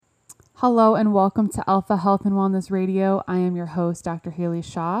Hello and welcome to Alpha Health and Wellness Radio. I am your host, Dr. Haley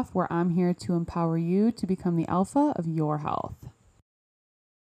Schaff, where I'm here to empower you to become the alpha of your health.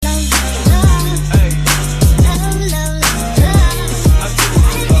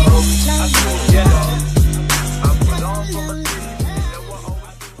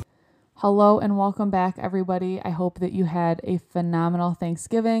 Hello and welcome back, everybody. I hope that you had a phenomenal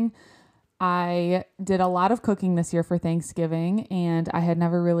Thanksgiving. I did a lot of cooking this year for Thanksgiving, and I had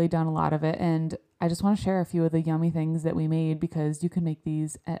never really done a lot of it. And I just want to share a few of the yummy things that we made because you can make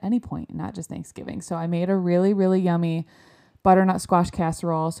these at any point, not just Thanksgiving. So I made a really, really yummy butternut squash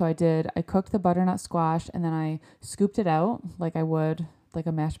casserole. So I cooked the butternut squash and then I scooped it out like I would like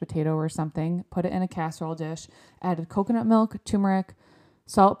a mashed potato or something, put it in a casserole dish, added coconut milk, turmeric,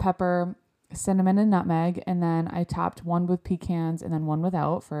 salt, pepper, cinnamon, and nutmeg. And then I topped one with pecans and then one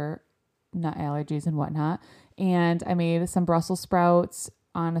without for nut allergies and whatnot. And I made some Brussels sprouts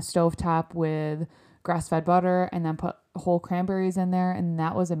on a stovetop with grass-fed butter and then put whole cranberries in there. And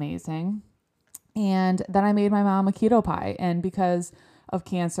that was amazing. And then I made my mom a keto pie. And because of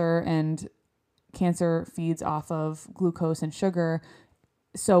cancer and cancer feeds off of glucose and sugar.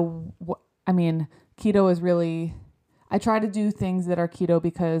 So, keto is really, I try to do things that are keto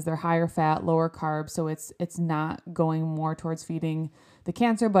because they're higher fat, lower carbs. So it's not going more towards feeding the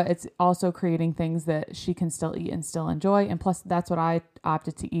cancer, but it's also creating things that she can still eat and still enjoy. And plus that's what I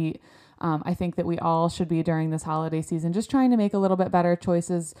opted to eat. I think that we all should be during this holiday season, just trying to make a little bit better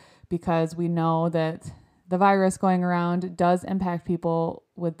choices because we know that the virus going around does impact people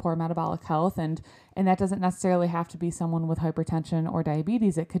with poor metabolic health. And that doesn't necessarily have to be someone with hypertension or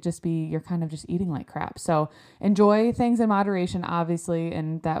diabetes. It could just be you're kind of just eating like crap. So enjoy things in moderation, obviously.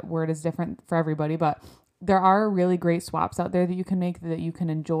 And that word is different for everybody, but there are really great swaps out there that you can make that you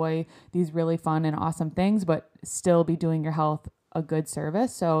can enjoy these really fun and awesome things, but still be doing your health a good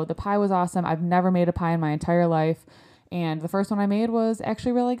service. So the pie was awesome. I've never made a pie in my entire life. And the first one I made was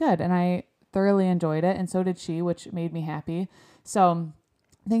actually really good. And I thoroughly enjoyed it. And so did she, which made me happy. So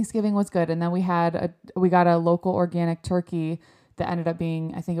Thanksgiving was good. And then we got a local organic turkey that ended up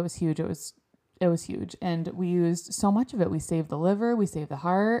being, I think it was huge. It was huge. And we used so much of it. We saved the liver, we saved the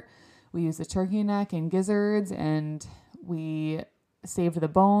heart, we used the turkey neck and gizzards, and we saved the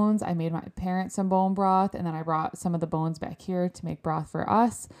bones. I made my parents some bone broth, and then I brought some of the bones back here to make broth for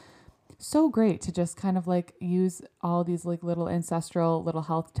us. So great to just kind of like use all these like little ancestral little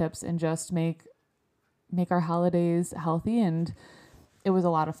health tips and just make our holidays healthy. And it was a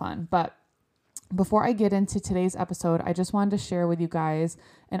lot of fun. But before I get into today's episode, I just wanted to share with you guys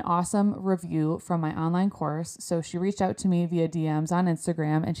an awesome review from my online course. So she reached out to me via DMs on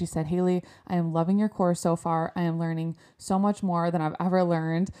Instagram and she said, "Haley, I am loving your course so far. I am learning so much more than I've ever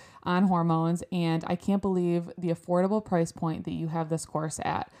learned on hormones. And I can't believe the affordable price point that you have this course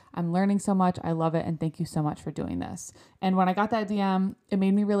at. I'm learning so much. I love it. And thank you so much for doing this." And when I got that DM, it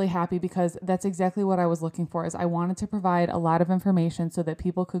made me really happy because that's exactly what I was looking for. Is I wanted to provide a lot of information so that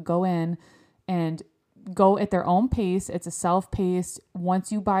people could go in and go at their own pace. It's a self-paced.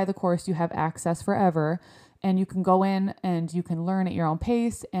 Once you buy the course, you have access forever, and you can go in and you can learn at your own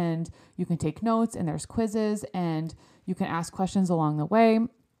pace, and you can take notes, and there's quizzes, and you can ask questions along the way.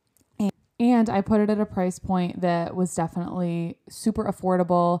 And I put it at a price point that was definitely super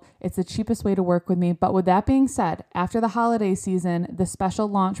affordable. It's the cheapest way to work with me. But with that being said, after the holiday season, the special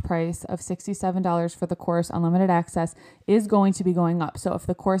launch price of $67 for the course Unlimited Access is going to be going up. So if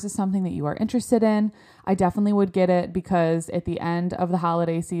the course is something that you are interested in, I definitely would get it because at the end of the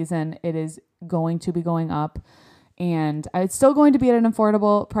holiday season, it is going to be going up. And it's still going to be at an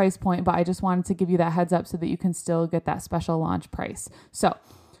affordable price point, but I just wanted to give you that heads up so that you can still get that special launch price. So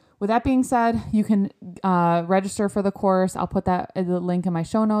with that being said, you can register for the course. I'll put the link in my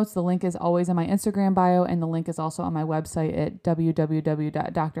show notes. The link is always in my Instagram bio, and the link is also on my website at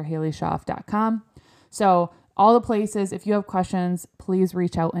www.drhaleyschaff.com. So all the places, if you have questions, please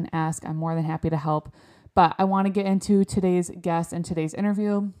reach out and ask. I'm more than happy to help. But I want to get into today's guest and today's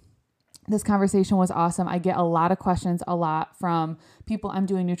interview. This conversation was awesome. I get a lot of questions, a lot from people I'm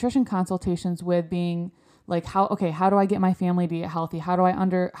doing nutrition consultations with, being like, how do I get my family to eat healthy? How do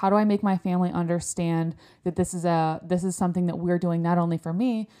I make my family understand that this is something that we're doing not only for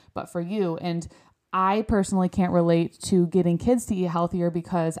me, but for you? And I personally can't relate to getting kids to eat healthier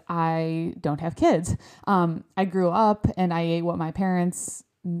because I don't have kids. I grew up and I ate what my parents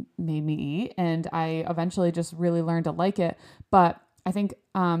made me eat, and I eventually just really learned to like it. But I think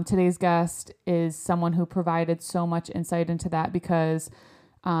today's guest is someone who provided so much insight into that because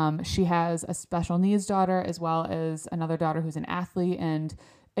she has a special needs daughter as well as another daughter who's an athlete, and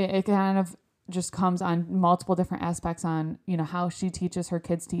it kind of just comes on multiple different aspects on, how she teaches her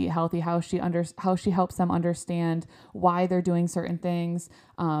kids to eat healthy, how she helps them understand why they're doing certain things.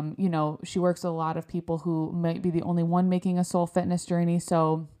 She works with a lot of people who might be the only one making a soul fitness journey.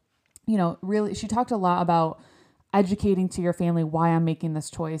 So, really, she talked a lot about educating to your family why I'm making this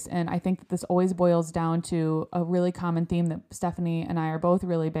choice. And I think that this always boils down to a really common theme that Stephanie and I are both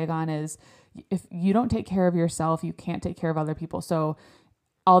really big on is if you don't take care of yourself, you can't take care of other people. So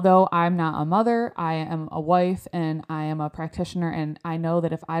although I'm not a mother, I am a wife and I am a practitioner. And I know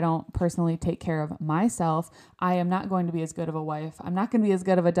that if I don't personally take care of myself, I am not going to be as good of a wife. I'm not going to be as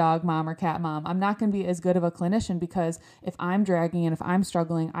good of a dog mom or cat mom. I'm not going to be as good of a clinician because if I'm dragging and if I'm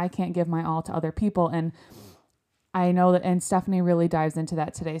struggling, I can't give my all to other people. And I know that, and Stephanie really dives into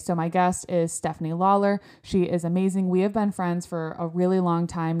that today. So my guest is Stephanie Lawler. She is amazing. We have been friends for a really long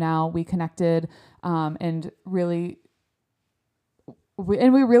time now. We connected, and we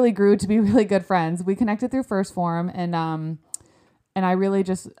really grew to be really good friends. We connected through First Form, and I really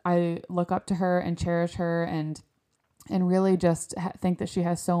I look up to her and cherish her, and really just think that she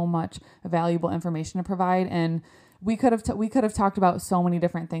has so much valuable information to provide. And we could have talked about so many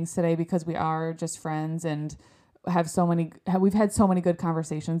different things today because we are just friends and we've had so many good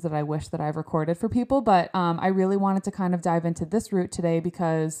conversations that I wish that I've recorded for people. But I really wanted to kind of dive into this route today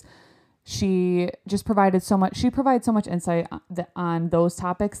because she just provided so much. She provides so much insight on those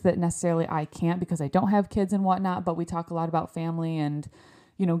topics that necessarily I can't because I don't have kids and whatnot. But we talk a lot about family and,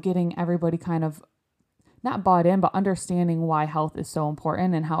 getting everybody kind of not bought in, but understanding why health is so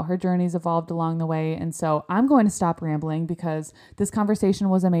important and how her journey's evolved along the way. And so I'm going to stop rambling because this conversation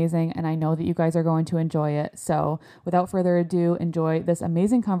was amazing and I know that you guys are going to enjoy it. So without further ado, enjoy this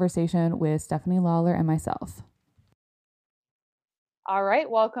amazing conversation with Stephanie Lawler and myself. All right,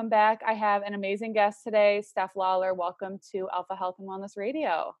 welcome back. I have an amazing guest today, Steph Lawler. Welcome to Alpha Health and Wellness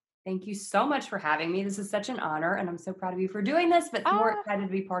Radio. Thank you so much for having me. This is such an honor, and I'm so proud of you for doing this, but more excited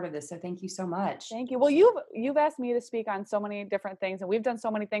to be part of this. So thank you so much. Thank you. Well, you've asked me to speak on so many different things, and we've done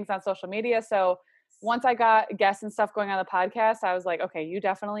so many things on social media. So once I got guests and stuff going on the podcast, I was like, okay, you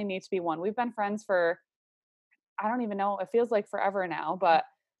definitely need to be one. We've been friends for, I don't even know, it feels like forever now, but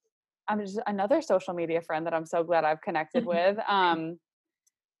I'm just another social media friend that I'm so glad I've connected with.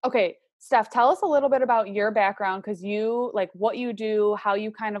 Okay, Steph, tell us a little bit about your background because what you do, how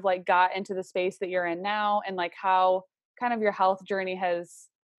you kind of got into the space that you're in now and how kind of your health journey has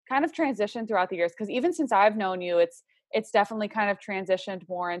kind of transitioned throughout the years. Because even since I've known you, it's definitely kind of transitioned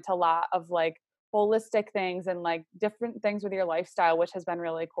more into a lot of holistic things and different things with your lifestyle, which has been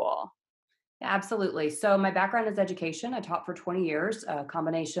really cool. Absolutely. So my background is education. I taught for 20 years, a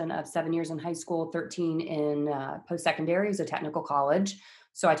combination of 7 years in high school, 13 in post-secondary as a technical college.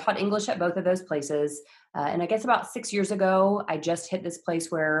 So I taught English at both of those places. And I guess about 6 years ago, I just hit this place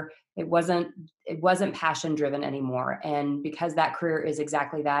where it wasn't passion driven anymore. And because that career is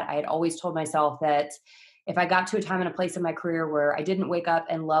exactly that, I had always told myself that if I got to a time and a place in my career where I didn't wake up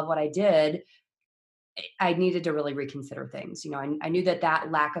and love what I did, I needed to really reconsider things. I knew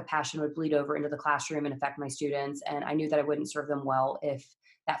that lack of passion would bleed over into the classroom and affect my students. And I knew that I wouldn't serve them well if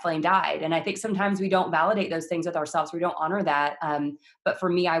that flame died. And I think sometimes we don't validate those things with ourselves. We don't honor that. But for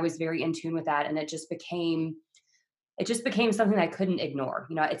me, I was very in tune with that. And it just became something I couldn't ignore.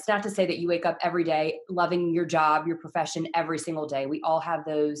 It's not to say that you wake up every day loving your job, your profession every single day. We all have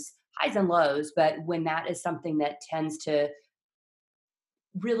those highs and lows. But when that is something that tends to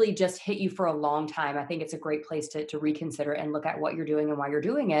really just hit you for a long time, I think it's a great place to reconsider and look at what you're doing and why you're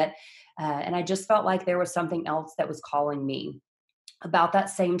doing it. And I just felt like there was something else that was calling me. About that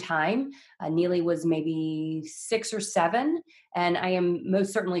same time, Neely was maybe 6 or 7. And I am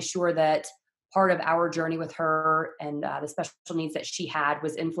most certainly sure that part of our journey with her and the special needs that she had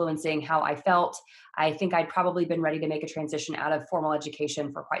was influencing how I felt. I think I'd probably been ready to make a transition out of formal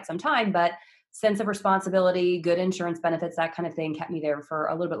education for quite some time, but sense of responsibility, good insurance benefits, that kind of thing kept me there for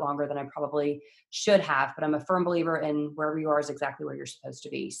a little bit longer than I probably should have. But I'm a firm believer in wherever you are is exactly where you're supposed to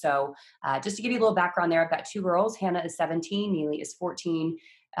be. So just to give you a little background there, I've got 2 girls. Hannah is 17, Neely is 14.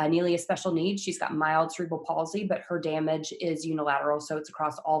 Neely has special needs. She's got mild cerebral palsy, but her damage is unilateral. So it's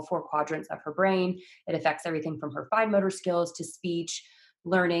across all 4 quadrants of her brain. It affects everything from her fine motor skills to speech,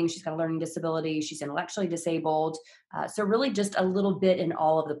 learning. She's got a learning disability. She's intellectually disabled. So really just a little bit in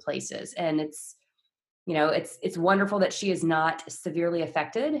all of the places. And it's wonderful that she is not severely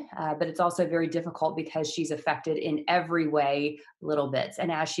affected, but it's also very difficult because she's affected in every way, little bits.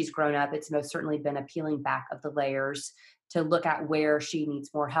 And as she's grown up, it's most certainly been a peeling back of the layers to look at where she needs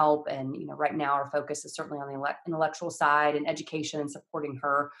more help. And, right now our focus is certainly on the intellectual side and education and supporting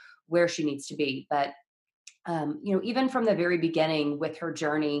her where she needs to be. But, even from the very beginning with her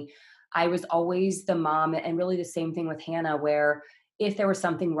journey, I was always the mom, and really the same thing with Hannah, where if there was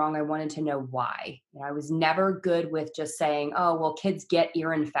something wrong, I wanted to know why. I was never good with just saying, oh, well, kids get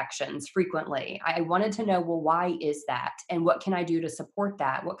ear infections frequently. I wanted to know, well, why is that? And what can I do to support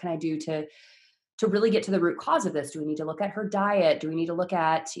that? What can I do to really get to the root cause of this? Do we need to look at her diet? Do we need to look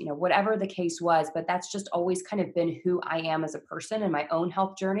at, whatever the case was? But that's just always kind of been who I am as a person in my own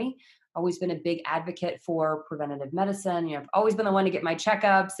health journey. Always been a big advocate for preventative medicine. I've always been the one to get my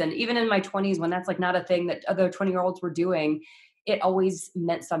checkups. And even in my 20s, when that's like not a thing that other 20-year-olds were doing, it always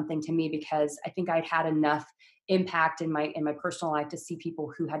meant something to me because I think I'd had enough impact in my personal life to see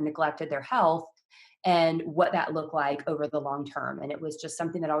people who had neglected their health and what that looked like over the long term. And it was just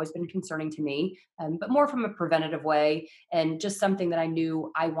something that always been concerning to me, but more from a preventative way and just something that I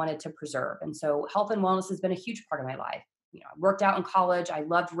knew I wanted to preserve. And so health and wellness has been a huge part of my life. I worked out in college. I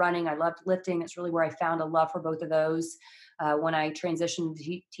loved running. I loved lifting. It's really where I found a love for both of those. When I transitioned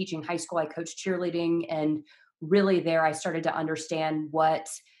to teaching high school, I coached cheerleading. And really there, I started to understand what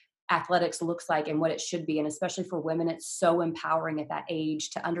athletics looks like and what it should be. And especially for women, it's so empowering at that age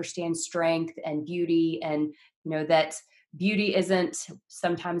to understand strength and beauty, and that beauty isn't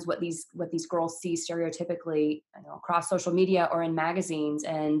sometimes what these girls see stereotypically, across social media or in magazines.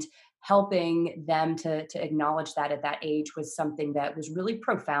 And helping them to acknowledge that at that age was something that was really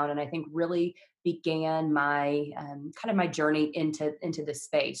profound, and I think really began my kind of my journey into this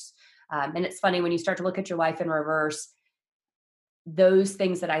space. And it's funny when you start to look at your life in reverse, those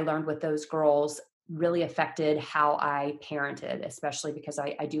things that I learned with those girls really affected how I parented, especially because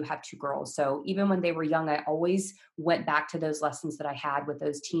I do have two girls. So even when they were young, I always went back to those lessons that I had with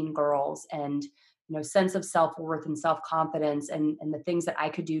those teen girls, and sense of self-worth and self-confidence, and the things that I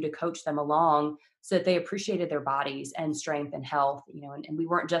could do to coach them along so that they appreciated their bodies and strength and health. And we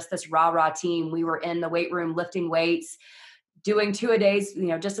weren't just this rah-rah team. We were in the weight room lifting weights, doing two-a-days,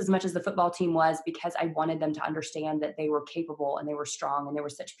 just as much as the football team was, because I wanted them to understand that they were capable and they were strong and there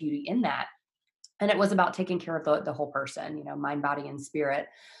was such beauty in that. And it was about taking care of the whole person, mind, body, and spirit.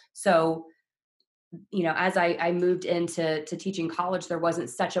 So, as I moved into teaching college, there wasn't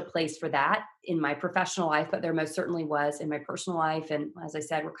such a place for that in my professional life, but there most certainly was in my personal life. And as I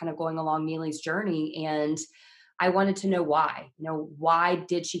said, we're kind of going along Neely's journey, and I wanted to know why. Why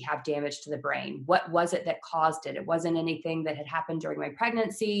did she have damage to the brain? What was it that caused it? It wasn't anything that had happened during my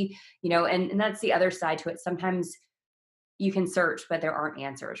pregnancy, and that's the other side to it. Sometimes you can search, but there aren't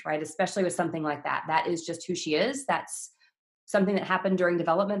answers, right? Especially with something like that. That is just who she is. That's something that happened during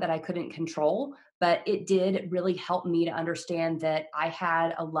development that I couldn't control, but it did really help me to understand that I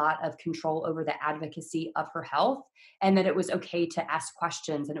had a lot of control over the advocacy of her health, and that it was okay to ask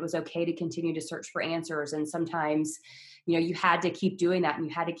questions, and it was okay to continue to search for answers. And sometimes, you had to keep doing that, and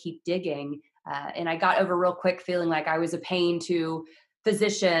you had to keep digging. And I got over real quick feeling like I was a pain to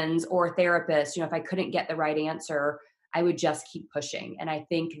physicians or therapists. If I couldn't get the right answer, I would just keep pushing. And I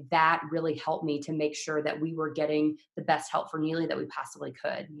think that really helped me to make sure that we were getting the best help for Neely that we possibly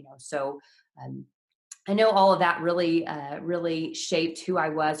could. So I know all of that really shaped who I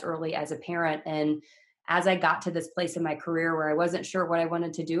was early as a parent. And as I got to this place in my career where I wasn't sure what I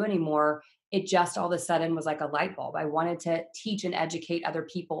wanted to do anymore, it just all of a sudden was like a light bulb. I wanted to teach and educate other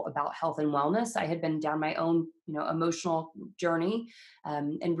people about health and wellness. I had been down my own, emotional journey,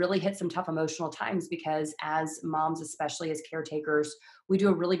 and really hit some tough emotional times because as moms, especially as caretakers, we do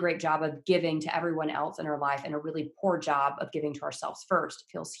a really great job of giving to everyone else in our life and a really poor job of giving to ourselves first.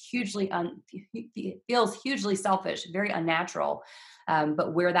 It feels hugely selfish, very unnatural.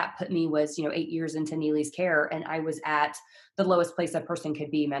 But where that put me was, 8 years into Neely's care, and I was at the lowest place a person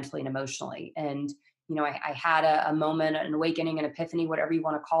could be mentally and emotionally. And, I had a moment, an awakening, an epiphany, whatever you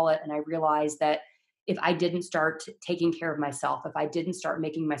want to call it. And I realized that if I didn't start taking care of myself, if I didn't start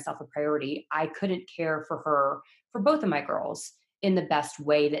making myself a priority, I couldn't care for her, for both of my girls, in the best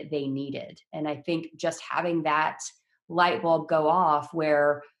way that they needed. And I think just having that light bulb go off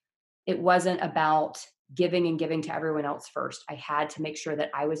where it wasn't about giving and giving to everyone else first. I had to make sure that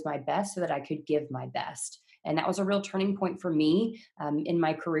I was my best so that I could give my best. And that was a real turning point for me in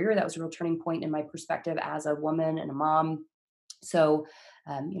my career. That was a real turning point in my perspective as a woman and a mom. So,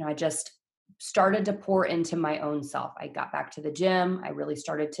 I just started to pour into my own self. I got back to the gym. I really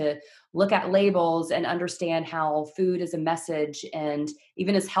started to look at labels and understand how food is a message. And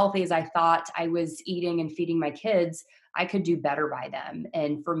even as healthy as I thought I was eating and feeding my kids, I could do better by them.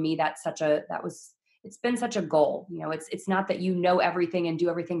 And for me, it's been such a goal. It's not that you know everything and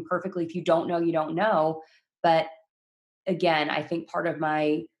do everything perfectly. If you don't know, you don't know. But again, I think part of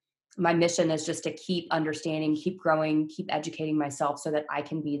my my mission is just to keep understanding, keep growing, keep educating myself so that I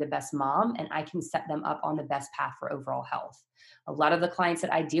can be the best mom and I can set them up on the best path for overall health. A lot of the clients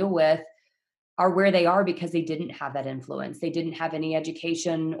that I deal with are where they are because they didn't have that influence. They didn't have any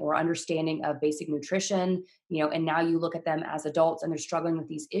education or understanding of basic nutrition, and now you look at them as adults and they're struggling with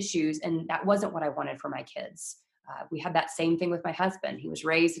these issues. And that wasn't what I wanted for my kids. We had that same thing with my husband. He was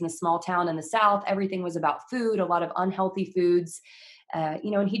raised in a small town in the South. Everything was about food, a lot of unhealthy foods,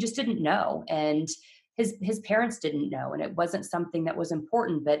 and he just didn't know. And his parents didn't know. And it wasn't something that was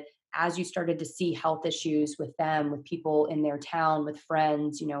important. But as you started to see health issues with them, with people in their town, with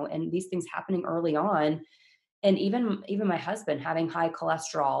friends, and these things happening early on, and even my husband having high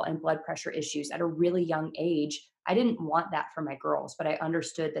cholesterol and blood pressure issues at a really young age, I didn't want that for my girls, but I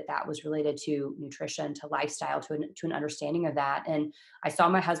understood that that was related to nutrition, to lifestyle, to an understanding of that. And I saw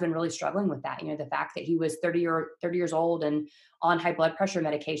my husband really struggling with that. The fact that he was 30 years old and on high blood pressure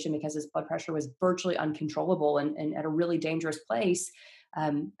medication because his blood pressure was virtually uncontrollable and at a really dangerous place.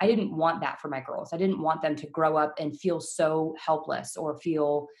 I didn't want that for my girls. I didn't want them to grow up and feel so helpless or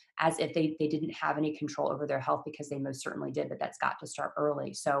feel as if they didn't have any control over their health, because they most certainly did, but that's got to start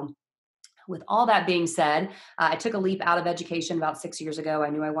early. So with all that being said, I took a leap out of education about 6 years ago. I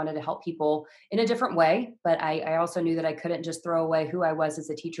knew I wanted to help people in a different way, but I also knew that I couldn't just throw away who I was as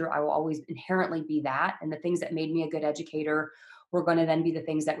a teacher. I will always inherently be that. And the things that made me a good educator were going to then be the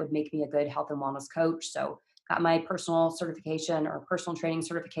things that would make me a good health and wellness coach. So got my personal certification or personal training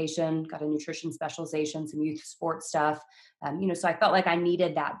certification, got a nutrition specialization, some youth sports stuff. So I felt like I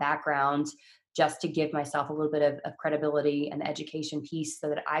needed that background just to give myself a little bit of credibility and the education piece so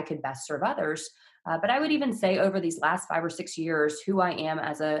that I could best serve others. But I would even say over these last 5 or 6 years, who I am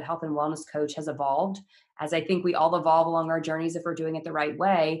as a health and wellness coach has evolved, as I think we all evolve along our journeys if we're doing it the right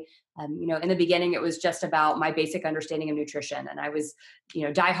way. In the beginning, it was just about my basic understanding of nutrition. And I was,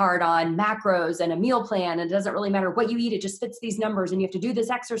 die hard on macros and a meal plan. And it doesn't really matter what you eat. It just fits these numbers and you have to do this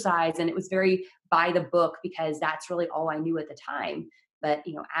exercise. And it was very by the book because that's really all I knew at the time. But,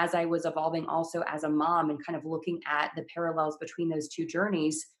 as I was evolving also as a mom and kind of looking at the parallels between those two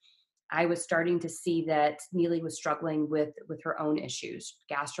journeys, I was starting to see that Neely was struggling with her own issues,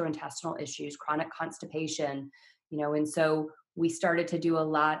 gastrointestinal issues, chronic constipation, and so we started to do a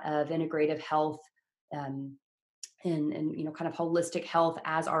lot of integrative health, and kind of holistic health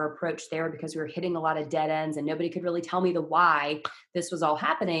as our approach there, because we were hitting a lot of dead ends and nobody could really tell me the why this was all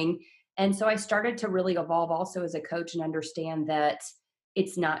happening. And so I started to really evolve also as a coach and understand that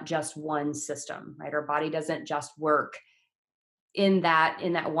it's not just one system, right? Our body doesn't just work in that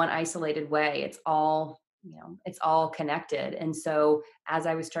one isolated way. It's all connected. And so as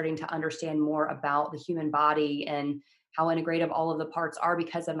I was starting to understand more about the human body and how integrative all of the parts are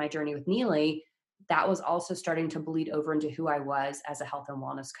because of my journey with Neely, that was also starting to bleed over into who I was as a health and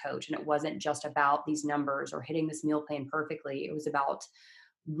wellness coach. And it wasn't just about these numbers or hitting this meal plan perfectly. It was about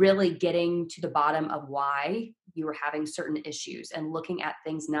really getting to the bottom of why you were having certain issues and looking at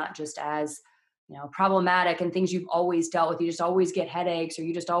things not just as problematic and things you've always dealt with. You just always get headaches or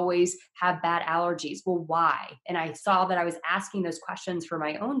you just always have bad allergies. Well, why? And I saw that I was asking those questions for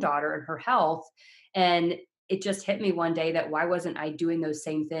my own daughter and her health. And it just hit me one day that why wasn't I doing those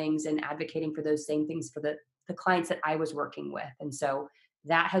same things and advocating for those same things for the clients that I was working with? And so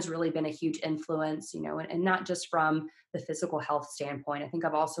that has really been a huge influence, and not just from the physical health standpoint. I think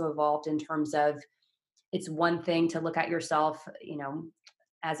I've also evolved in terms of it's one thing to look at yourself,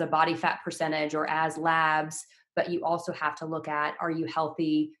 as a body fat percentage or as labs, but you also have to look at, are you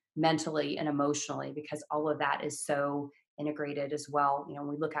healthy mentally and emotionally? Because all of that is so integrated as well. When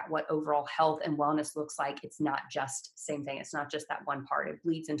we look at what overall health and wellness looks like, it's not just same thing. It's not just that one part. It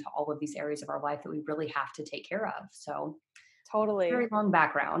bleeds into all of these areas of our life that we really have to take care of. So Totally. very long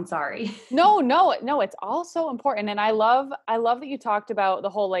background. Sorry. No, it's all so important. And I love that you talked about the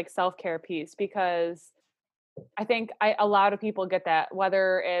whole like self-care piece, because I think a lot of people get that,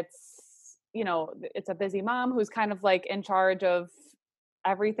 whether it's, it's a busy mom who's kind of like in charge of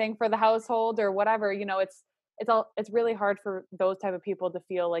everything for the household or whatever, it's really hard for those type of people to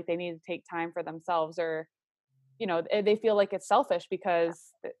feel like they need to take time for themselves, or, they feel like it's selfish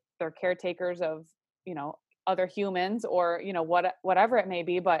because they're caretakers of, other humans or, whatever it may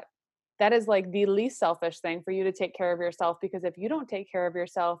be. But that is like the least selfish thing, for you to take care of yourself, because if you don't take care of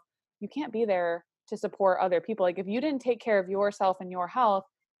yourself, you can't be there to support other people. Like if you didn't take care of yourself and your health,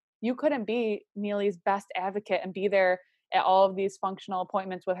 you couldn't be Neely's best advocate and be there at all of these functional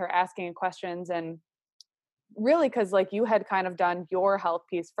appointments with her asking questions. And really, because like you had kind of done your health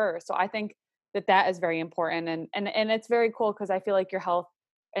piece first. So I think that is very important. And it's very cool, because I feel like your health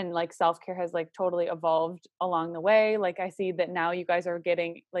and like self-care has like totally evolved along the way. Like I see that now you guys are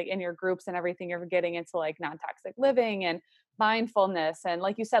getting like in your groups and everything, you're getting into like non-toxic living and mindfulness. And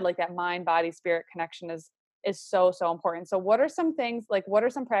like you said, like that mind, body, spirit connection is so, so important. So what are some things, like what are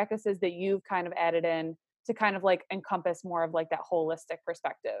some practices that you've kind of added in to kind of like encompass more of like that holistic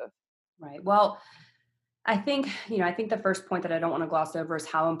perspective? Right. Well, I think the first point that I don't want to gloss over is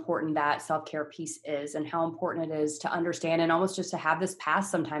how important that self-care piece is and how important it is to understand and almost just to have this pass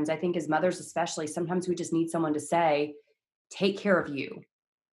sometimes. I think as mothers, especially, sometimes we just need someone to say, take care of you,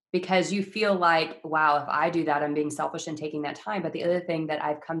 because you feel like, wow, if I do that, I'm being selfish and taking that time. But the other thing that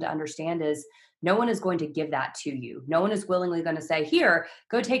I've come to understand is no one is going to give that to you. No one is willingly going to say, here,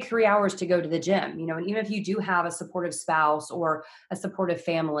 go take 3 hours to go to the gym. And even if you do have a supportive spouse or a supportive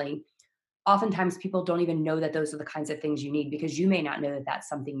family, oftentimes people don't even know that those are the kinds of things you need because you may not know that that's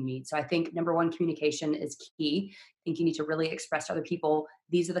something you need. So I think number one, communication is key. I think you need to really express to other people,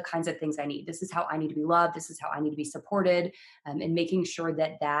 these are the kinds of things I need. This is how I need to be loved. This is how I need to be supported. And making sure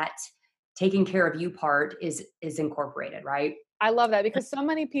that taking care of you part is incorporated, right? I love that because so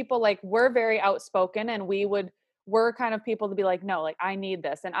many people like we're very outspoken and we're kind of people to be like, no, like I need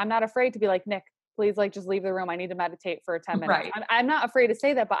this. And I'm not afraid to be like, Nick, please like just leave the room. I need to meditate for 10 minutes. Right. I'm not afraid to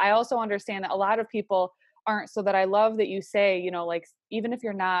say that, but I also understand that a lot of people aren't. So that I love that you say, like even if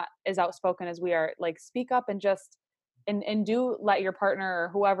you're not as outspoken as we are, like speak up and just and do let your partner or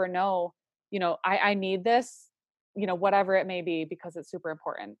whoever know, I need this, whatever it may be, because it's super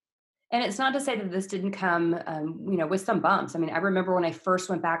important. And it's not to say that this didn't come, with some bumps. I mean, I remember when I first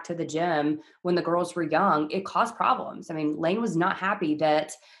went back to the gym when the girls were young, it caused problems. I mean, Lane was not happy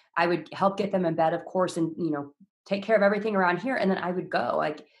that I would help get them in bed, of course, and, take care of everything around here. And then I would go.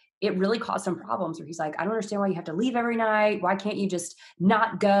 Like, it really caused some problems where he's like, I don't understand why you have to leave every night. Why can't you just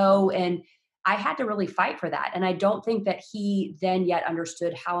not go? And I had to really fight for that. And I don't think that he then yet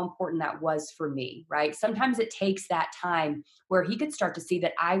understood how important that was for me, right? Sometimes it takes that time where he could start to see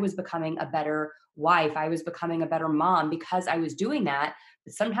that I was becoming a better wife. I was becoming a better mom because I was doing that.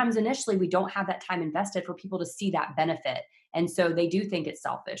 But sometimes initially we don't have that time invested for people to see that benefit. And so they do think it's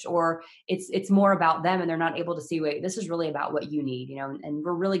selfish or it's more about them and they're not able to see, wait, this is really about what you need, and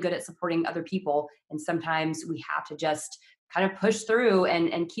we're really good at supporting other people. And sometimes we have to just kind of push through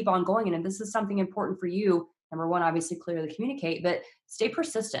and keep on going. And if this is something important for you, number one, obviously clearly communicate, but stay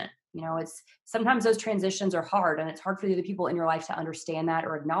persistent. It's sometimes those transitions are hard and it's hard for the other people in your life to understand that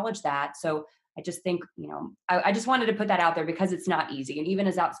or acknowledge that. So I just think, I just wanted to put that out there because it's not easy. And even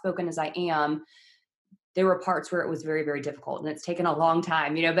as outspoken as I am, there were parts where it was very, very difficult and it's taken a long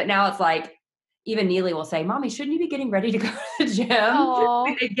time, but now it's like, even Neely will say, Mommy, shouldn't you be getting ready to go to the gym?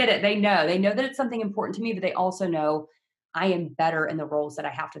 Oh, They get it. They know that it's something important to me, but they also know I am better in the roles that I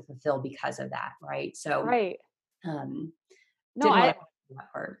have to fulfill because of that. Right. So, right. um, No, didn't want I to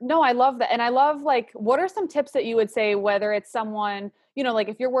that part. No, I love that. And I love like what are some tips that you would say whether it's someone, like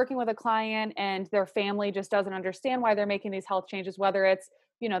if you're working with a client and their family just doesn't understand why they're making these health changes, whether it's,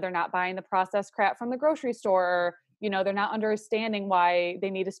 they're not buying the processed crap from the grocery store or, they're not understanding why they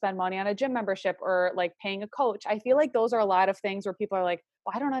need to spend money on a gym membership or like paying a coach. I feel like those are a lot of things where people are like,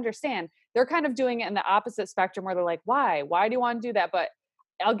 well, I don't understand. They're kind of doing it in the opposite spectrum where they're like, why? Why do you want to do that? But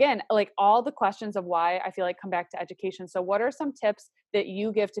again, like all the questions of why I feel like come back to education. So what are some tips that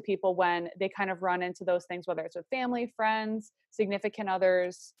you give to people when they kind of run into those things, whether it's with family, friends, significant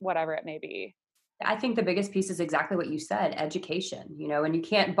others, whatever it may be? I think the biggest piece is exactly what you said, education, and you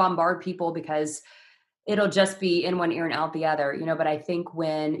can't bombard people because it'll just be in one ear and out the other, but I think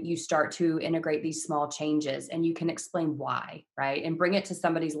when you start to integrate these small changes and you can explain why, right? And bring it to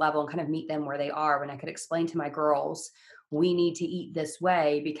somebody's level and kind of meet them where they are. When I could explain to my girls, we need to eat this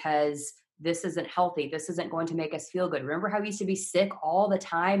way because this isn't healthy. This isn't going to make us feel good. Remember how we used to be sick all the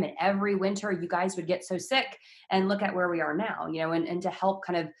time and every winter you guys would get so sick and look at where we are now, and to help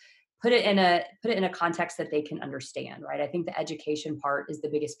kind of put it in a context that they can understand, right? I think the education part is the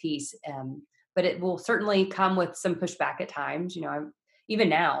biggest piece. But it will certainly come with some pushback at times. Even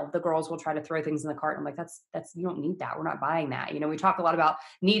now the girls will try to throw things in the cart. I'm like, that's, you don't need that. We're not buying that. We talk a lot about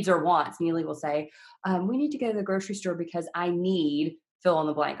needs or wants. Neely will say, we need to go to the grocery store because I need fill in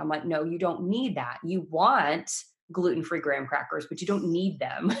the blank. I'm like, no, you don't need that. You want gluten-free graham crackers, but you don't need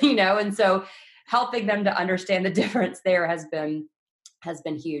them, And so helping them to understand the difference there has been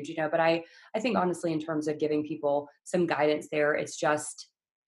huge, but I think honestly, in terms of giving people some guidance there, it's just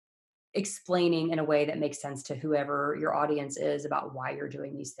explaining in a way that makes sense to whoever your audience is about why you're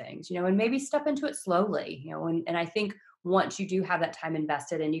doing these things, and maybe step into it slowly, and I think once you do have that time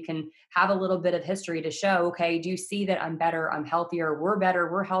invested and you can have a little bit of history to show, okay, do you see that I'm better, I'm healthier,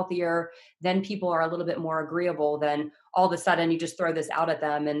 we're healthier, then people are a little bit more agreeable than all of a sudden you just throw this out at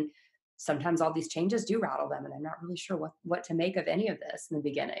them. And sometimes all these changes do rattle them and they're not really sure what to make of any of this in the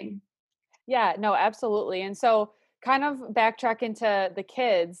beginning. Yeah, no, absolutely. And so kind of backtrack into the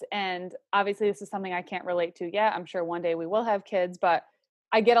kids, and obviously this is something I can't relate to yet. I'm sure one day we will have kids, but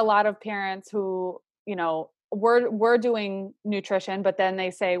I get a lot of parents who, we're doing nutrition, but then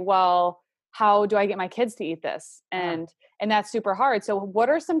they say, "Well, how do I get my kids to eat this?" And that's super hard. So what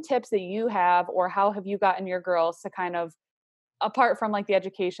are some tips that you have, or how have you gotten your girls to kind of, apart from like the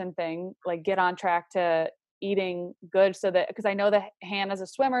education thing, like get on track to eating good, so that, because I know that Hannah's a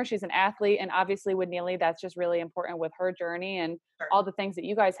swimmer, she's an athlete, and obviously with Neely, that's just really important with her journey and all the things that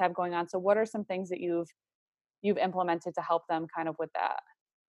you guys have going on. So what are some things that you've implemented to help them kind of with that?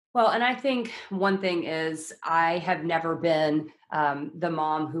 Well, and I think one thing is I have never been the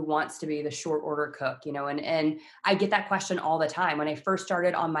mom who wants to be the short order cook, and I get that question all the time. When I first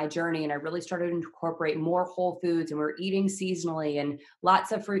started on my journey and I really started to incorporate more whole foods and we're eating seasonally and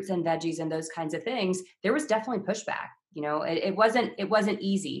lots of fruits and veggies and those kinds of things, there was definitely pushback. It wasn't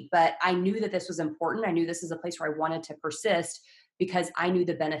easy, but I knew that this was important. I knew this is a place where I wanted to persist because I knew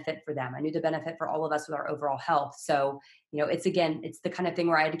the benefit for them. I knew the benefit for all of us with our overall health. So it's the kind of thing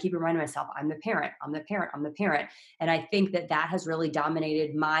where I had to keep reminding myself, I'm the parent, I'm the parent, I'm the parent. And I think that has really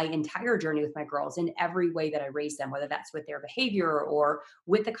dominated my entire journey with my girls in every way that I raise them, whether that's with their behavior or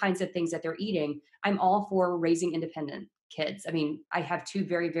with the kinds of things that they're eating. I'm all for raising independent kids. I mean, I have two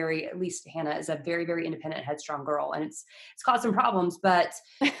very, very, at least Hannah is a very, very independent, headstrong girl, and it's caused some problems, but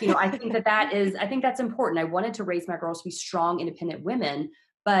I think I think that's important. I wanted to raise my girls to be strong, independent women,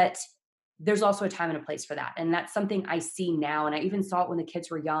 but there's also a time and a place for that. And that's something I see now. And I even saw it when the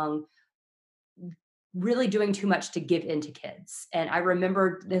kids were young, really doing too much to give in to kids. And I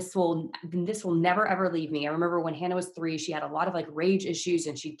remember this will never ever leave me. I remember when Hannah was 3, she had a lot of like rage issues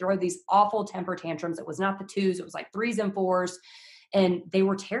and she'd throw these awful temper tantrums. It was not the 2s, it was like 3s and 4s. And they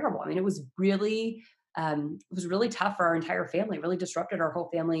were terrible. I mean, it was really tough for our entire family. It really disrupted our whole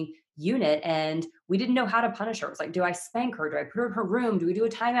family unit. And we didn't know how to punish her. It was like, do I spank her? Do I put her in her room? Do we do a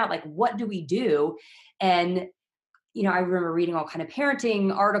timeout? Like, what do we do? And I remember reading all kind of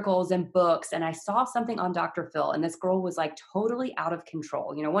parenting articles and books, and I saw something on Dr. Phil, and this girl was like totally out of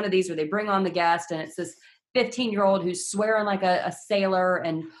control. One of these where they bring on the guest and it's this 15-year-old who's swearing like a sailor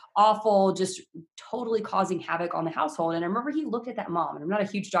and awful, just totally causing havoc on the household. And I remember he looked at that mom, and I'm not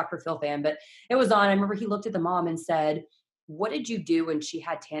a huge Dr. Phil fan, but it was on. I remember he looked at the mom and said, "What did you do when she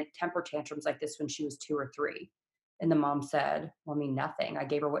had temper tantrums like this when she was 2 or 3?" And the mom said, "Well, I mean, nothing. I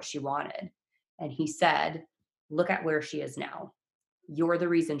gave her what she wanted." And he said, "Look at where she is now. You're the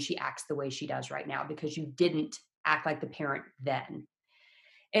reason she acts the way she does right now because you didn't act like the parent then."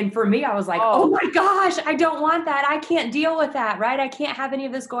 And for me, I was like, oh my gosh, I don't want that. I can't deal with that, right? I can't have any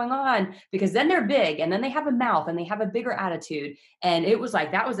of this going on because then they're big and then they have a mouth and they have a bigger attitude. And it was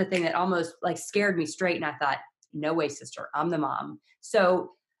like, that was the thing that almost like scared me straight. And I thought, no way, sister, I'm the mom.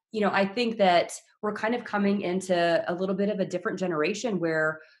 So, I think that we're kind of coming into a little bit of a different generation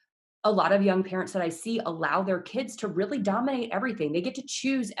where a lot of young parents that I see allow their kids to really dominate everything. They get to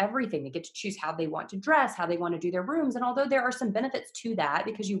choose everything. They get to choose how they want to dress, how they want to do their rooms. And although there are some benefits to that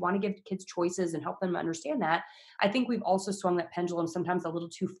because you want to give kids choices and help them understand that, I think we've also swung that pendulum sometimes a little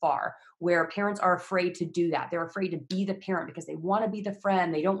too far where parents are afraid to do that. They're afraid to be the parent because they want to be the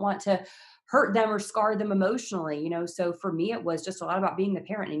friend. They don't want to hurt them or scar them emotionally, So for me, it was just a lot about being the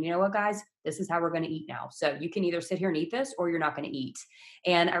parent. And you know what, guys, this is how we're going to eat now. So you can either sit here and eat this or you're not going to eat.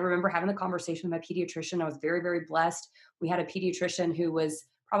 And I remember having the conversation with my pediatrician. I was very, very blessed. We had a pediatrician who was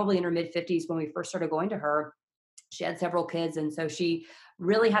probably in her mid 50s when we first started going to her. She had several kids. And so she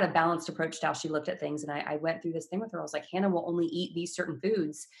really had a balanced approach to how she looked at things. And I went through this thing with her. I was like, Hannah will only eat these certain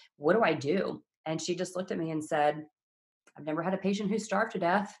foods. What do I do? And she just looked at me and said, I've never had a patient who's starved to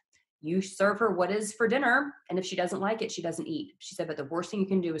death. You serve her what is for dinner. And if she doesn't like it, she doesn't eat. She said, but the worst thing you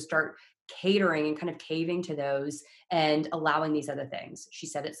can do is start catering and kind of caving to those and allowing these other things. She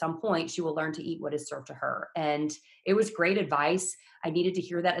said at some point she will learn to eat what is served to her. And it was great advice. I needed to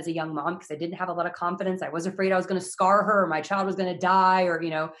hear that as a young mom because I didn't have a lot of confidence. I was afraid I was going to scar her or my child was going to die or,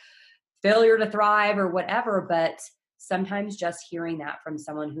 failure to thrive or whatever. But sometimes just hearing that from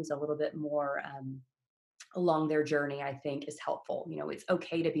someone who's a little bit more, along their journey, I think is helpful. It's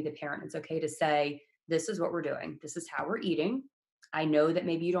okay to be the parent. It's okay to say, this is what we're doing. This is how we're eating. I know that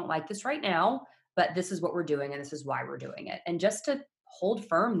maybe you don't like this right now, but this is what we're doing. And this is why we're doing it. And just to hold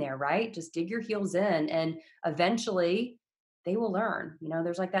firm there, right? Just dig your heels in. And eventually they will learn.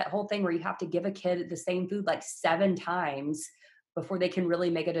 There's like that whole thing where you have to give a kid the same food like 7 times before they can really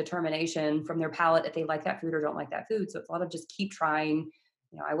make a determination from their palate if they like that food or don't like that food. So it's a lot of just keep trying.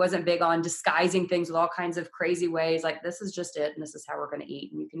 I wasn't big on disguising things with all kinds of crazy ways. Like, this is just it, and this is how we're going to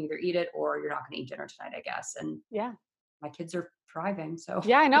eat. And you can either eat it or you're not going to eat dinner tonight, I guess. And Yeah. my kids are thriving. So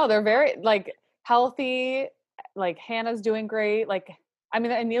Yeah, I know. They're very like healthy. Like Hannah's doing great. Like, I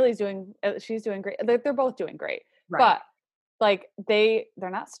mean, and Neely's doing, she's doing great. They're both doing great. right. But like they're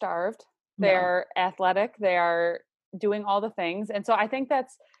not starved. No. They're athletic. They are doing all the things. And so I think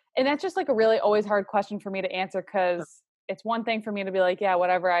that's just like a really always hard question for me to answer, because it's one thing for me to be like, yeah,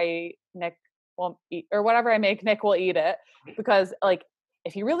 whatever I eat, Nick won't eat, or whatever I make, Nick will eat it. Because like,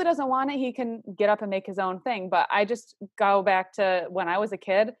 if he really doesn't want it, he can get up and make his own thing. But I just go back to when I was a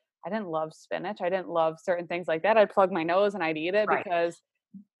kid, I didn't love spinach. I didn't love certain things like that. I'd plug my nose and I'd eat it Right. because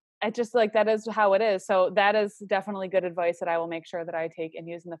I just like, that is how it is. So that is definitely good advice that I will make sure that I take and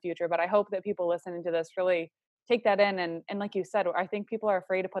use in the future. But I hope that people listening to this really take that in. And like you said, I think people are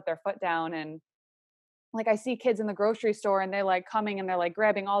afraid to put their foot down. And like, I see kids in the grocery store and they're like coming and they're like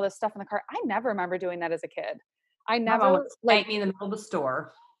grabbing all this stuff in the cart. I never remember doing that as a kid. I My mom would never spank like, me in the middle of the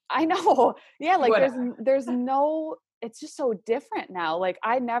store. I know. Yeah, like What? there's no, it's just so different now. Like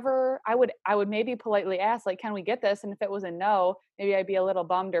I would maybe politely ask, like, can we get this? And if it was a no, maybe I'd be a little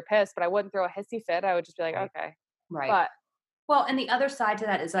bummed or pissed, but I wouldn't throw a hissy fit. I would just be like, Right. okay. Right. But Well, and the other side to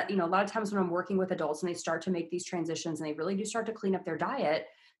that is that, a lot of times when I'm working with adults and they start to make these transitions and they really do start to clean up their diet,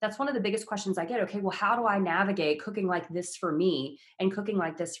 that's one of the biggest questions I get. Okay, well, how do I navigate cooking like this for me and cooking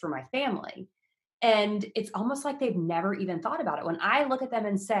like this for my family? And it's almost like they've never even thought about it. When I look at them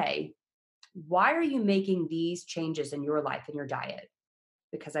and say, why are you making these changes in your life and your diet?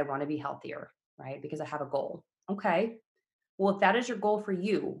 Because I want to be healthier, right? Because I have a goal. Okay. Well, if that is your goal for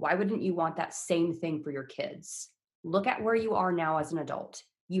you, why wouldn't you want that same thing for your kids? Look at where you are now as an adult.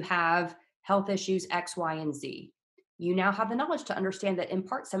 You have health issues X, Y, and Z. You now have the knowledge to understand that in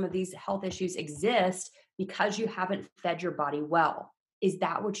part some of these health issues exist because you haven't fed your body well. Is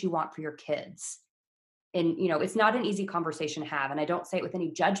that what you want for your kids? And it's not an easy conversation to have, and I don't say it with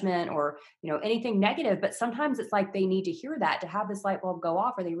any judgment or anything negative, but sometimes it's like they need to hear that to have this light bulb go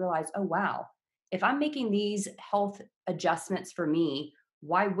off, or they realize, oh wow, if I'm making these health adjustments for me,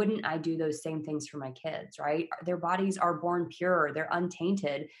 why wouldn't I do those same things for my kids? Right? Their bodies are born pure, they're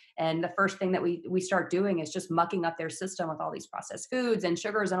untainted, and the first thing that we start doing is just mucking up their system with all these processed foods and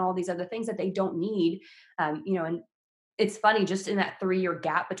sugars and all these other things that they don't need. And it's funny, just in that 3-year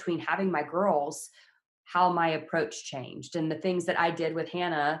gap between having my girls, how my approach changed, and the things that I did with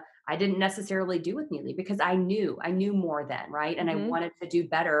Hannah, I didn't necessarily do with Neely because I knew more then, right? And I mhm. wanted to do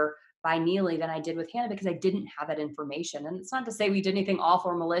better by Neely than I did with Hannah because I didn't have that information. And it's not to say we did anything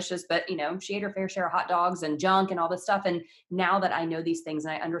awful or malicious, but she ate her fair share of hot dogs and junk and all this stuff. And now that I know these things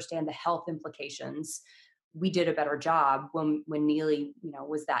and I understand the health implications, we did a better job when Neely,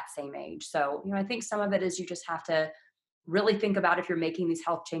 was that same age. So, I think some of it is you just have to really think about, if you're making these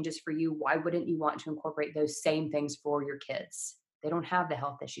health changes for you, why wouldn't you want to incorporate those same things for your kids? They don't have the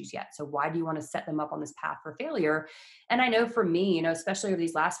health issues yet. So why do you want to set them up on this path for failure? And I know for me, especially over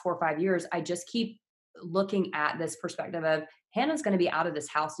these last 4 or 5 years, I just keep looking at this perspective of Hannah's going to be out of this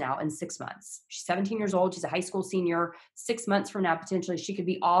house now in 6 months. She's 17 years old. She's a high school senior. 6 months from now, potentially she could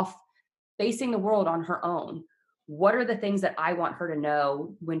be off facing the world on her own. What are the things that I want her to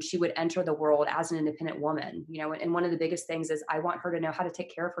know when she would enter the world as an independent woman? And one of the biggest things is I want her to know how to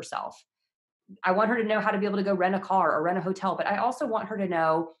take care of herself. I want her to know how to be able to go rent a car or rent a hotel, but I also want her to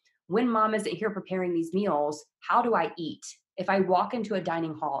know, when mom isn't here preparing these meals, how do I eat? If I walk into a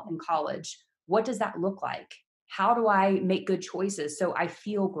dining hall in college, what does that look like? How do I make good choices so I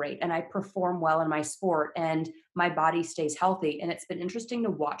feel great and I perform well in my sport and my body stays healthy? And it's been interesting to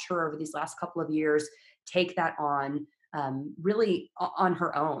watch her over these last couple of years take that on, really on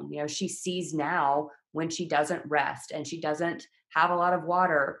her own. She sees now when she doesn't rest and she doesn't have a lot of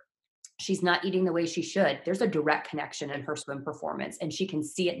water, she's not eating the way she should. There's a direct connection in her swim performance, and she can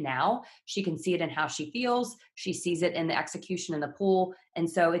see it now. She can see it in how she feels. She sees it in the execution in the pool. And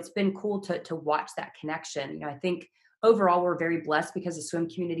so it's been cool to watch that connection. I think overall we're very blessed because the swim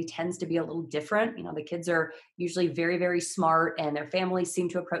community tends to be a little different. The kids are usually very, very smart, and their families seem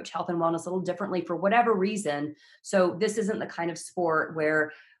to approach health and wellness a little differently for whatever reason. So this isn't the kind of sport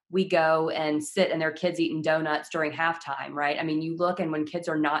where we go and sit and their kids eating donuts during halftime, right? I mean, you look, and when kids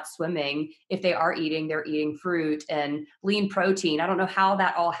are not swimming, if they are eating, they're eating fruit and lean protein. I don't know how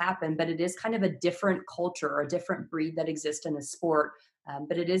that all happened, but it is kind of a different culture, a different breed that exists in the sport.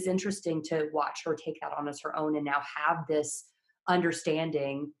 But it is interesting to watch her take that on as her own and now have this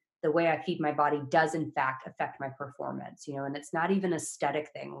understanding the way I feed my body does in fact affect my performance, and it's not even an aesthetic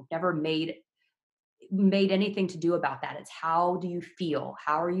thing. We've never made anything to do about that. It's how do you feel?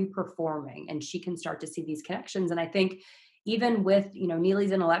 How are you performing? And she can start to see these connections. And I think even with,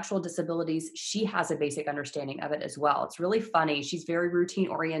 Neely's intellectual disabilities, she has a basic understanding of it as well. It's really funny. She's very routine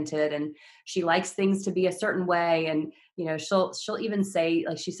oriented and she likes things to be a certain way. And, she'll even say,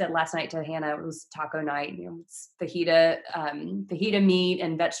 like she said last night to Hannah, it was taco night, it's fajita meat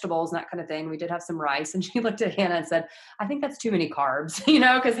and vegetables and that kind of thing. We did have some rice and she looked at Hannah and said, I think that's too many carbs,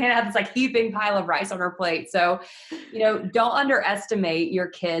 because Hannah had this like heaping pile of rice on her plate. So, don't underestimate your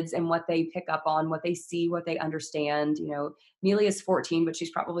kids and what they pick up on, what they see, what they understand. Neely is 14, but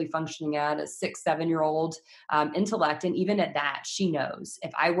she's probably functioning at a 6-7-year-old intellect. And even at that, she knows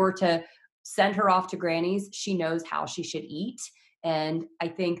if I were to send her off to Granny's, she knows how she should eat. And I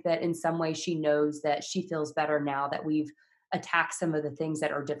think that in some way she knows that she feels better now that we've attacked some of the things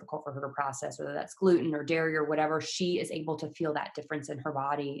that are difficult for her to process, whether that's gluten or dairy or whatever. She is able to feel that difference in her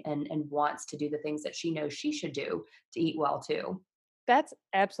body and wants to do the things that she knows she should do to eat well too. That's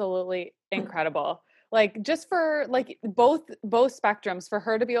absolutely incredible. Like just for like both spectrums, for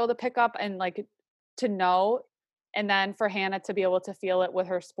her to be able to pick up and like to know, and then for Hannah to be able to feel it with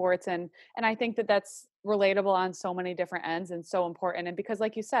her sports. And I think that that's relatable on so many different ends and so important. And because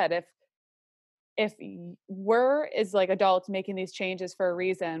like you said, if we're as like adults making these changes for a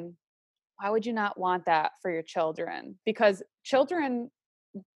reason, why would you not want that for your children? Because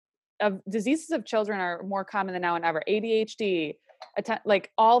diseases of children are more common than now and ever. ADHD,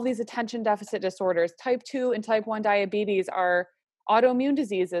 like all these attention deficit disorders, type 2 and type 1 diabetes are autoimmune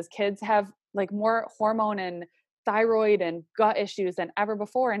diseases. Kids have like more hormone and thyroid and gut issues than ever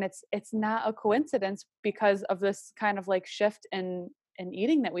before. And it's not a coincidence because of this kind of like shift in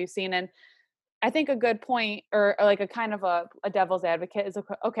eating that we've seen. And I think a good point or like a kind of a devil's advocate is,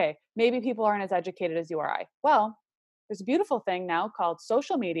 okay, maybe people aren't as educated as you or I. Well, there's a beautiful thing now called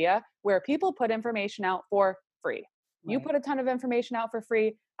social media where people put information out for free. You Right. put a ton of information out for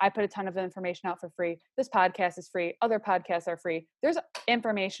free. I put a ton of information out for free. This podcast is free. Other podcasts are free. There's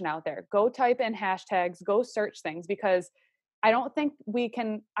information out there. Go type in hashtags, go search things, because I don't think we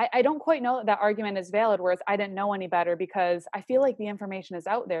can, I don't quite know that argument is valid, whereas I didn't know any better, because I feel like the information is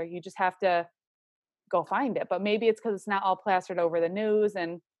out there. You just have to go find it. But maybe it's because it's not all plastered over the news,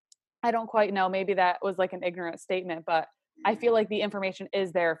 and I don't quite know. Maybe that was like an ignorant statement, but I feel like the information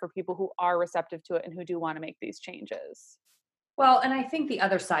is there for people who are receptive to it and who do want to make these changes. Well, and I think the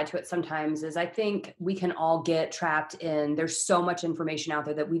other side to it sometimes is I think we can all get trapped in there's so much information out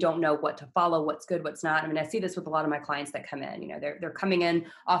there that we don't know what to follow, what's good, what's not. I mean, I see this with a lot of my clients that come in, they're coming in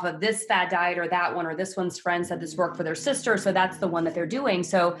off of this fad diet or that one, or this one's friend said this worked for their sister, so that's the one that they're doing.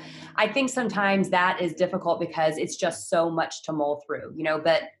 So I think sometimes that is difficult because it's just so much to mull through,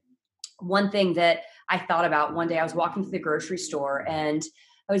 but one thing that I thought about one day, I was walking to the grocery store and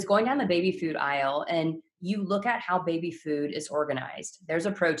I was going down the baby food aisle, and you look at how baby food is organized. There's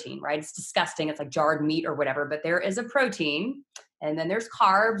a protein, right? It's disgusting. It's like jarred meat or whatever, but there is a protein. And then there's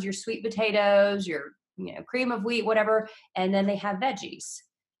carbs, your sweet potatoes, your cream of wheat, whatever. And then they have veggies.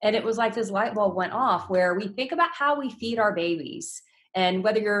 And it was like this light bulb went off where we think about how we feed our babies. And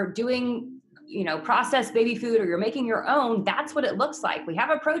whether you're doing processed baby food or you're making your own, that's what it looks like. We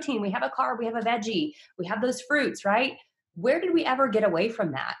have a protein, we have a carb, we have a veggie, we have those fruits, right? Where did we ever get away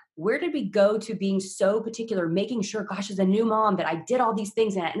from that? Where did we go to being so particular, making sure, gosh, as a new mom, that I did all these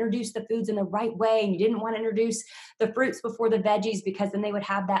things and I introduced the foods in the right way, and you didn't want to introduce the fruits before the veggies because then they would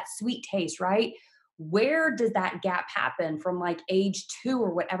have that sweet taste, right? Where does that gap happen from like age 2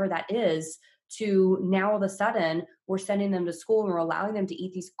 or whatever that is to now all of a sudden we're sending them to school and we're allowing them to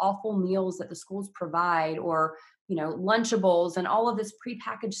eat these awful meals that the schools provide, or Lunchables and all of this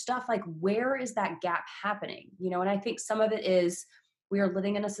prepackaged stuff? Like, where is that gap happening? And I think some of it is we are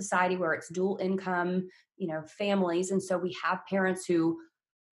living in a society where it's dual income, families. And so we have parents who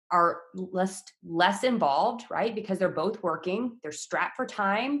are less involved, right? Because they're both working, they're strapped for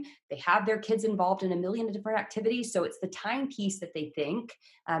time, they have their kids involved in a million different activities. So it's the time piece that they think.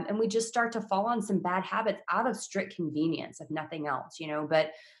 And we just start to fall on some bad habits out of strict convenience, if nothing else,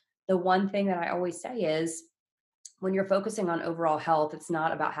 But the one thing that I always say is, when you're focusing on overall health, it's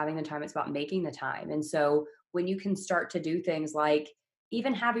not about having the time, it's about making the time. And so when you can start to do things like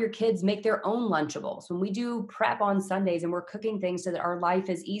even have your kids make their own Lunchables. When we do prep on Sundays and we're cooking things so that our life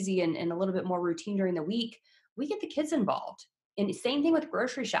is easy and a little bit more routine during the week, we get the kids involved. And same thing with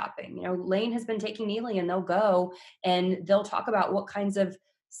grocery shopping. Lane has been taking Neely, and they'll go and they'll talk about what kinds of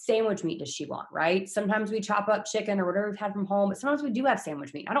sandwich meat does she want, right? Sometimes we chop up chicken or whatever we've had from home, but sometimes we do have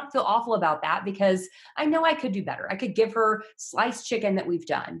sandwich meat. I don't feel awful about that because I know I could do better. I could give her sliced chicken that we've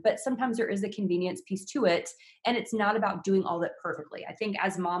done, but sometimes there is a convenience piece to it. And it's not about doing all that perfectly. I think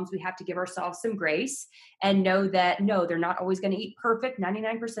as moms, we have to give ourselves some grace and know that no, they're not always going to eat perfect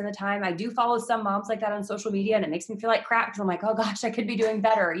 99% of the time. I do follow some moms like that on social media, and it makes me feel like crap because I'm like, oh gosh, I could be doing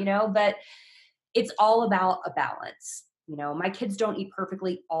better, but it's all about a balance. My kids don't eat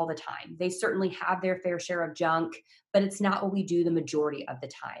perfectly all the time. They certainly have their fair share of junk, but it's not what we do the majority of the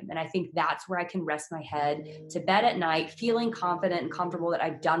time. And I think that's where I can rest my head to bed at night, feeling confident and comfortable that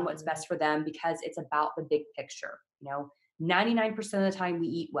I've done what's best for them, because it's about the big picture. 99% of the time we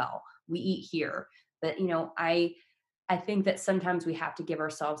eat well, we eat here. But, I think that sometimes we have to give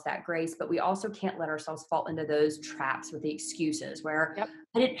ourselves that grace, but we also can't let ourselves fall into those traps with the excuses where Yep.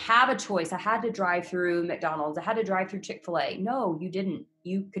 I didn't have a choice. I had to drive through McDonald's. I had to drive through Chick-fil-A. No, you didn't.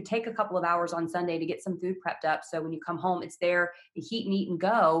 You could take a couple of hours on Sunday to get some food prepped up. So when you come home, it's there, you heat and eat and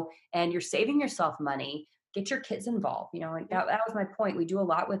go, and you're saving yourself money. Get your kids involved. Like that was my point. We do a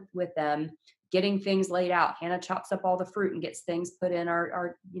lot with them, getting things laid out. Hannah chops up all the fruit and gets things put in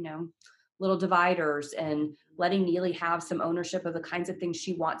our little dividers, and letting Neely have some ownership of the kinds of things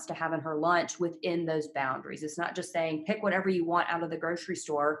she wants to have in her lunch within those boundaries. It's not just saying, pick whatever you want out of the grocery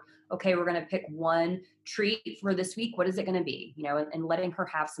store. Okay, we're going to pick one treat for this week. What is it going to be? And letting her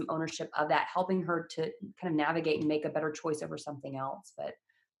have some ownership of that, helping her to kind of navigate and make a better choice over something else. But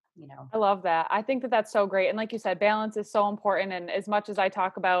I love that. I think that that's so great. And like you said, balance is so important. And as much as I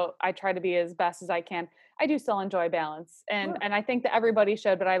talk about, I try to be as best as I can, I do still enjoy balance. And Sure. and I think that everybody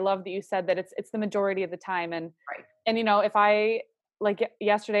should, but I love that you said that it's the majority of the time. And Right. and if I, like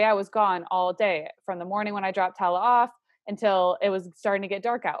yesterday, I was gone all day from the morning when I dropped Tala off until it was starting to get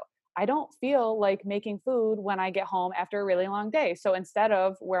dark out. I don't feel like making food when I get home after a really long day. So instead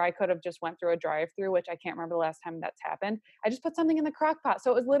of where I could have just went through a drive-through, which I can't remember the last time that's happened, I just put something in the crock pot.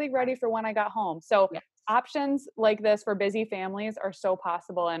 So it was literally ready for when I got home. So Yes. options like this for busy families are so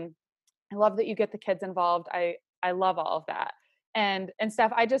possible. And I love that you get the kids involved. I love all of that. And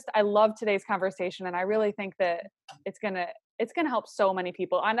Steph, I love today's conversation. And I really think that it's gonna help so many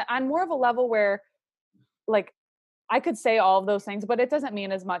people on more of a level where, like, I could say all of those things, but it doesn't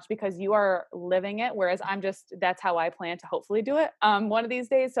mean as much because you are living it. Whereas that's how I plan to hopefully do it one of these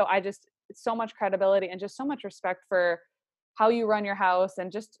days. So it's so much credibility and just so much respect for how you run your house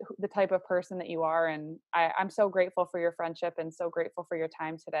and just the type of person that you are. And I'm so grateful for your friendship and so grateful for your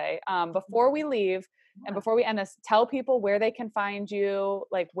time today. Before we leave and before we end this, tell people where they can find you,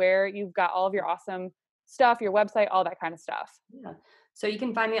 like where you've got all of your awesome stuff, your website, all that kind of stuff. Yeah. So you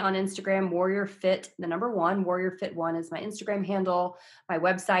can find me on Instagram, Warrior Fit, the number one, Warrior Fit One is my Instagram handle. My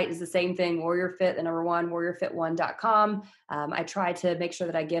website is the same thing, Warrior Fit, the number one, warriorfit1.com. I try to make sure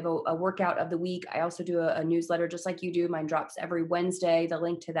that I give a workout of the week. I also do a newsletter just like you do. Mine drops every Wednesday. The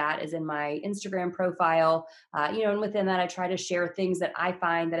link to that is in my Instagram profile. And within that, I try to share things that I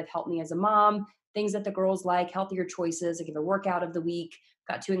find that have helped me as a mom, things that the girls like, healthier choices. I give a workout of the week.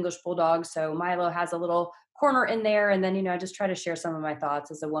 Got 2 English bulldogs, so Milo has a little corner in there. And then, I just try to share some of my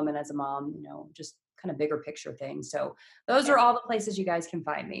thoughts as a woman, as a mom, just kind of bigger picture things. So those are all the places you guys can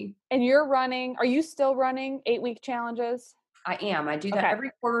find me. And are you still running 8-week challenges? I am. I do that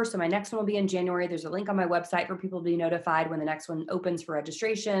every quarter. So my next one will be in January. There's a link on my website for people to be notified when the next one opens for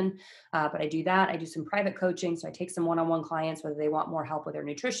registration. But I do that. I do some private coaching. So I take some one-on-one clients, whether they want more help with their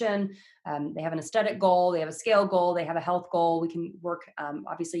nutrition. They have an aesthetic goal. They have a scale goal. They have a health goal. We can work.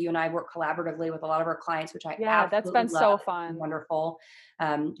 Obviously, you and I work collaboratively with a lot of our clients, which that's been so fun. Wonderful.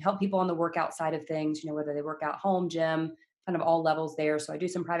 Help people on the workout side of things, whether they work out home, gym, kind of all levels there. So I do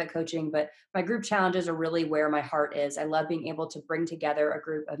some private coaching, but my group challenges are really where my heart is. I love being able to bring together a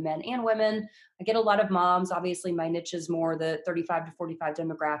group of men and women. I get a lot of moms. Obviously, my niche is more the 35 to 45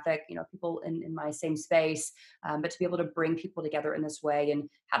 demographic, people in my same space. But to be able to bring people together in this way and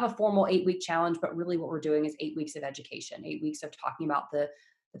have a formal 8-week challenge, but really what we're doing is 8 weeks of education, 8 weeks of talking about the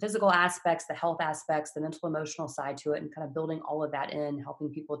physical aspects, the health aspects, the mental, emotional side to it, and kind of building all of that in,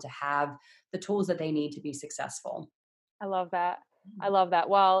 helping people to have the tools that they need to be successful. I love that. I love that.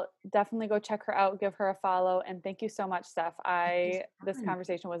 Well, definitely go check her out, give her a follow. And thank you so much, Steph. This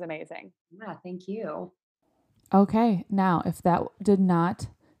conversation was amazing. Yeah, thank you. Okay. Now, if that did not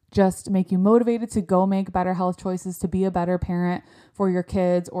just make you motivated to go make better health choices, to be a better parent for your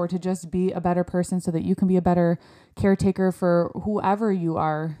kids, or to just be a better person so that you can be a better caretaker for whoever you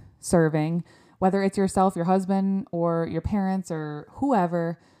are serving, whether it's yourself, your husband, or your parents, or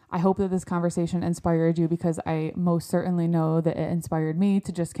whoever, I hope that this conversation inspired you, because I most certainly know that it inspired me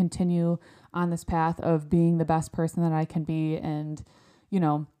to just continue on this path of being the best person that I can be. And,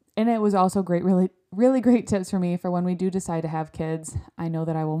 and it was also great, really, really great tips for me for when we do decide to have kids. I know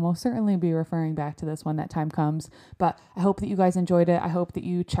that I will most certainly be referring back to this when that time comes, but I hope that you guys enjoyed it. I hope that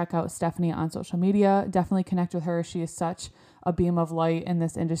you check out Stephanie on social media. Definitely connect with her. She is such a beam of light in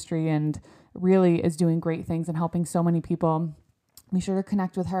this industry and really is doing great things and helping so many people. Be sure to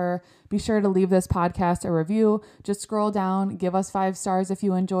connect with her. Be sure to leave this podcast a review. Just scroll down, give us 5 stars if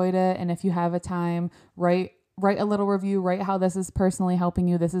you enjoyed it. And if you have a time, write a little review, write how this is personally helping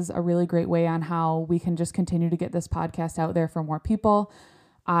you. This is a really great way on how we can just continue to get this podcast out there for more people.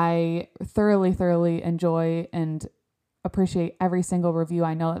 I thoroughly, thoroughly enjoy and appreciate every single review.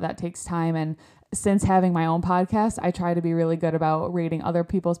 I know that takes time. And since having my own podcast, I try to be really good about rating other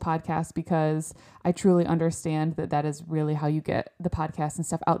people's podcasts because I truly understand that is really how you get the podcast and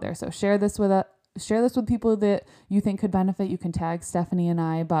stuff out there. So share this with people that you think could benefit. You can tag Stephanie and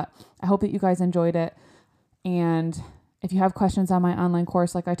I, but I hope that you guys enjoyed it. And if you have questions on my online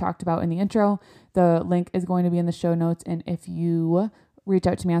course, like I talked about in the intro, the link is going to be in the show notes. And if you reach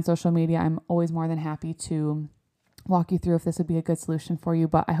out to me on social media, I'm always more than happy to walk you through if this would be a good solution for you.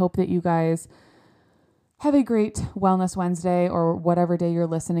 But I hope that you guys have a great Wellness Wednesday or whatever day you're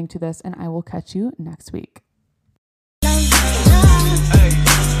listening to this, and I will catch you next week.